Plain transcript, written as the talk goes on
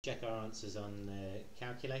Check our answers on the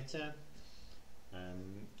calculator.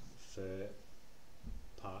 For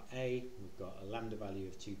part A, we've got a lambda value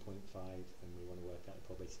of 2.5 and we want to work out the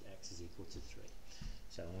probability that x is equal to 3.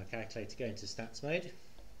 So on our calculator, go into stats mode,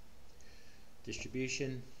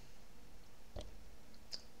 distribution,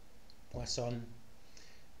 Poisson.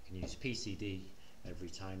 You can use PCD every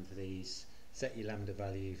time for these. Set your lambda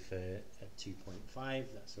value for 2.5,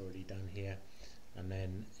 that's already done here. And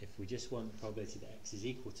then if we just want the probability that x is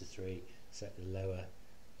equal to 3, set the lower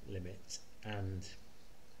limit and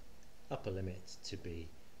upper limit to be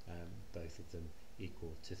both of them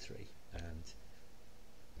equal to 3, and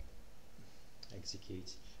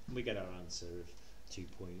execute, and we get our answer of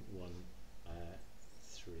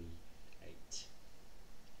 2.138.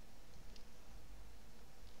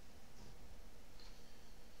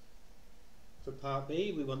 For part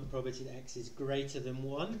B, we want the probability that x is greater than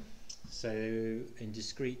 1. So in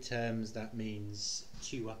discrete terms, that means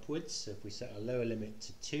 2 upwards. So if we set our lower limit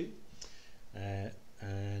to 2,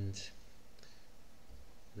 and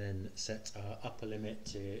then set our upper limit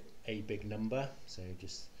to a big number, so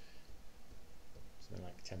just something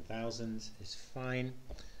like 10,000 is fine.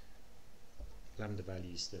 Lambda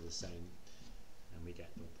value is still the same, and we get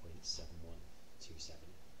 0.7127.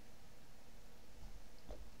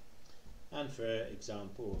 And for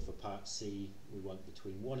example, for part C, we want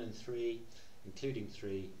between 1 and 3, including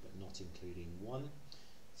 3, but not including 1.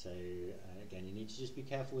 So again, you need to just be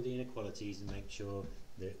careful with the inequalities and make sure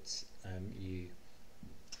that you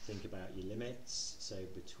think about your limits. So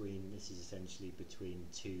this is essentially between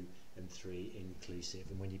 2 and 3 inclusive,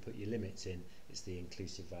 and when you put your limits in, it's the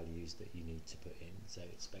inclusive values that you need to put in. So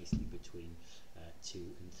it's basically between 2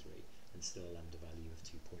 and 3, and still a lambda value of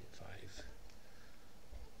 2.5.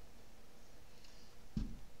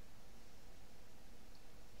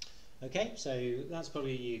 Okay, so that's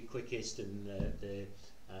probably your quickest and the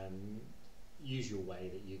usual way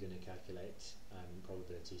that you're going to calculate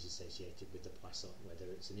probabilities associated with the Poisson, whether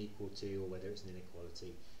it's an equal to or whether it's an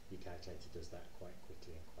inequality. Your calculator does that quite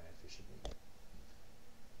quickly and quite efficiently.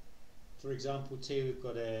 For example 2, we've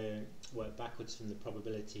got to work backwards from the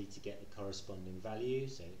probability to get the corresponding value,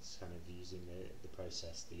 so it's kind of using the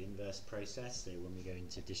process, the inverse process. So when we go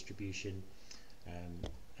into distribution and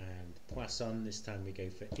Poisson, this time we go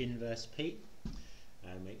for inverse P.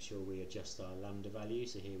 Make sure we adjust our lambda value.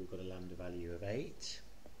 So here we've got a lambda value of 8.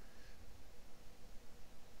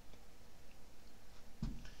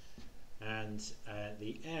 And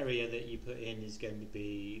the area that you put in is going to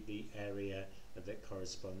be the area that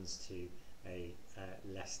corresponds to a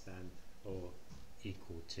less than or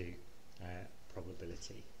equal to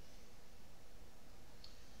probability.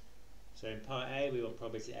 So in part A, we want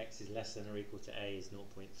probability x is less than or equal to a is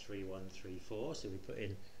 0.3134. So we put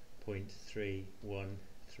in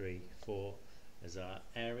 0.3134 as our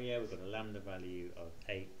area. We've got a lambda value of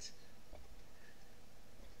 8.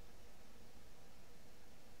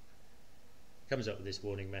 Comes up with this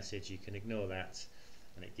warning message. You can ignore that,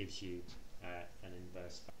 and it gives you an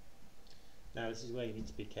inverse. Now this is where you need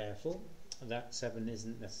to be careful. That 7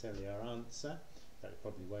 isn't necessarily our answer. That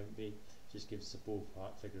probably won't be. Just gives us a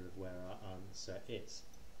ballpark figure of where our answer is.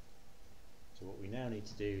 So what we now need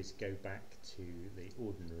to do is go back to the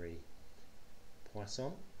ordinary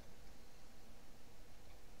Poisson.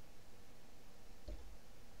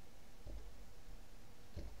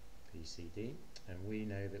 PCD, and we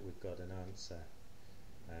know that we've got an answer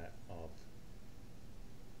of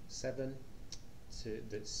 7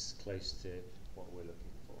 that's close to what we're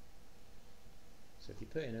looking for. So if you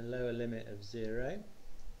put in a lower limit of 0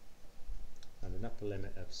 and an upper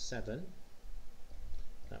limit of 7,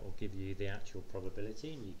 that will give you the actual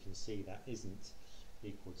probability, and you can see that isn't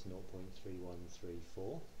equal to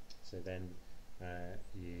 0.3134. So then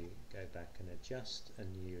you go back and adjust,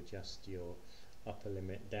 and you adjust your upper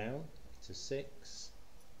limit down to 6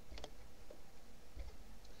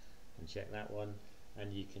 and check that one,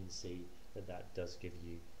 and you can see that that does give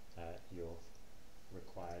you your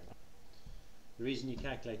required. The reason your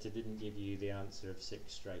calculator didn't give you the answer of 6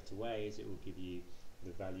 straight away is it will give you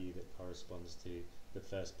the value that corresponds to the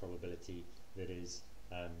first probability that is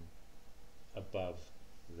above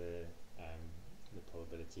the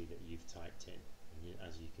probability that you've typed in. And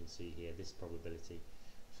as you can see here, this probability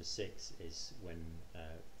for 6 is, when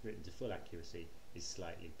written to full accuracy, is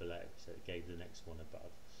slightly below, so it gave the next one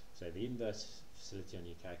above. So the inverse facility on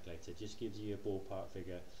your calculator just gives you a ballpark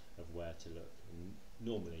figure of where to look. And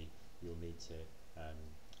normally you'll need to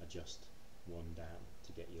adjust 1 down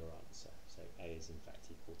to get your answer. So A is in fact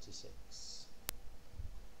equal to 6.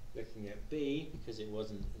 Looking at B, because it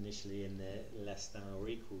wasn't initially in the less than or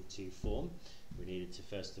equal to form, we needed to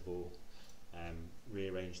first of all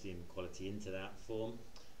rearrange the inequality into that form.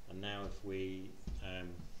 And now if we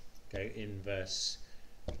go inverse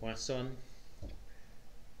Poisson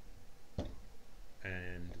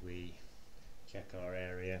and we check our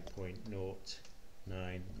area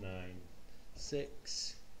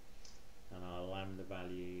 0.0996 and our lambda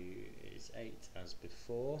value is 8 as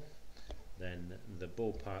before, then the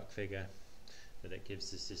ballpark figure that it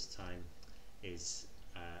gives us this time is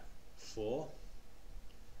 4.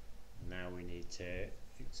 Now we need to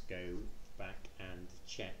go back and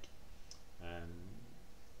check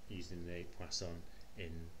using the Poisson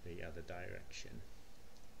in the other direction.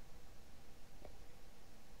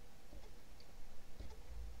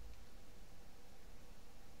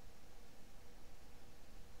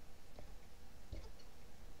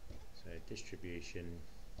 So distribution,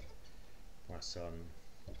 Poisson,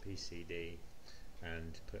 PCD,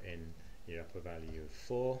 and put in your upper value of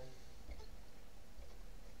 4.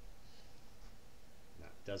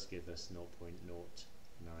 That does give us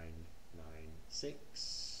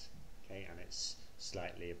 0.0996. Okay, and it's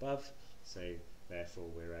slightly above, so therefore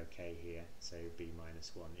we're okay here. So b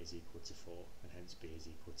minus 1 is equal to 4, and hence b is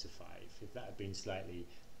equal to 5. If that had been slightly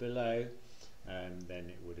below, then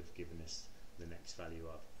it would have given us the next value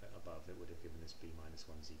up above. It would have given us b minus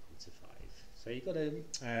 1 is equal to 5. So you've got to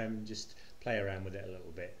just play around with it a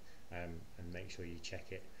little bit and make sure you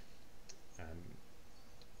check it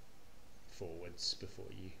forwards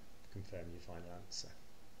before you confirm your final answer.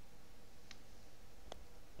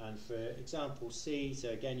 And for example C, so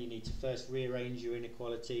again you need to first rearrange your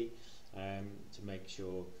inequality to make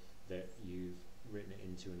sure that you've written it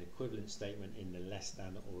into an equivalent statement in the less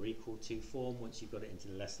than or equal to form. Once you've got it into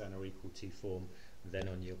the less than or equal to form, then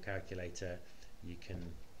on your calculator you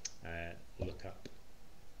can look up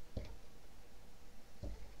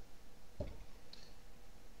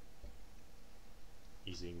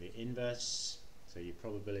using the inverse. So your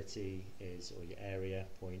probability is, or your area,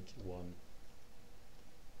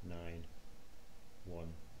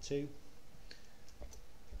 0.1912.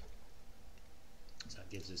 So that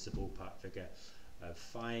gives us the ballpark figure of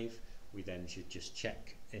 5. We then should just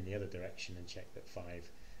check in the other direction and check that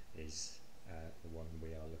 5 is the one we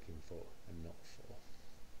are looking for and not 4.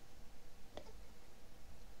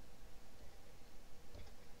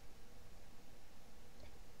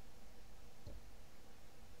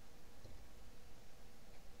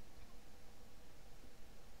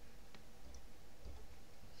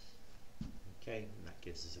 Okay, and that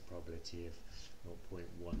gives us a probability of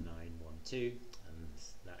 0.1912, and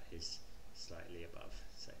that is slightly above,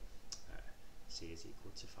 so C is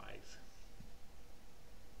equal to 5.